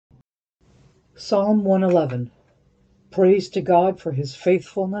Psalm 111. Praise to God for his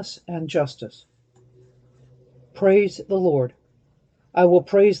faithfulness and justice. Praise the Lord. I will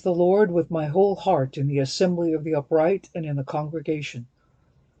praise the Lord with my whole heart in the assembly of the upright and in the congregation.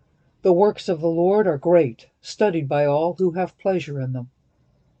 The works of the Lord are great, studied by all who have pleasure in them.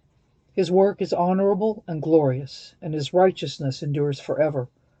 His work is honorable and glorious, and his righteousness endures forever.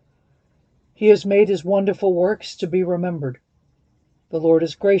 He has made his wonderful works to be remembered. The Lord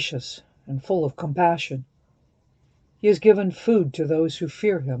is gracious and full of compassion. He has given food to those who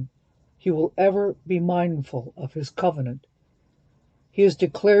fear him. He will ever be mindful of his covenant. He has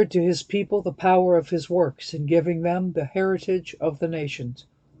declared to his people the power of his works in giving them the heritage of the nations.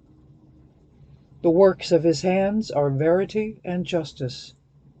 The works of his hands are verity and justice.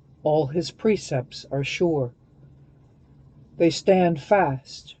 All his precepts are sure. They stand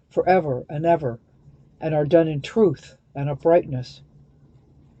fast forever and ever, and are done in truth and uprightness.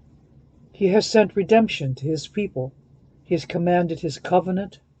 He has sent redemption to his people. He has commanded his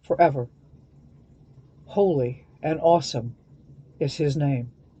covenant forever. Holy and awesome is his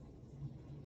name.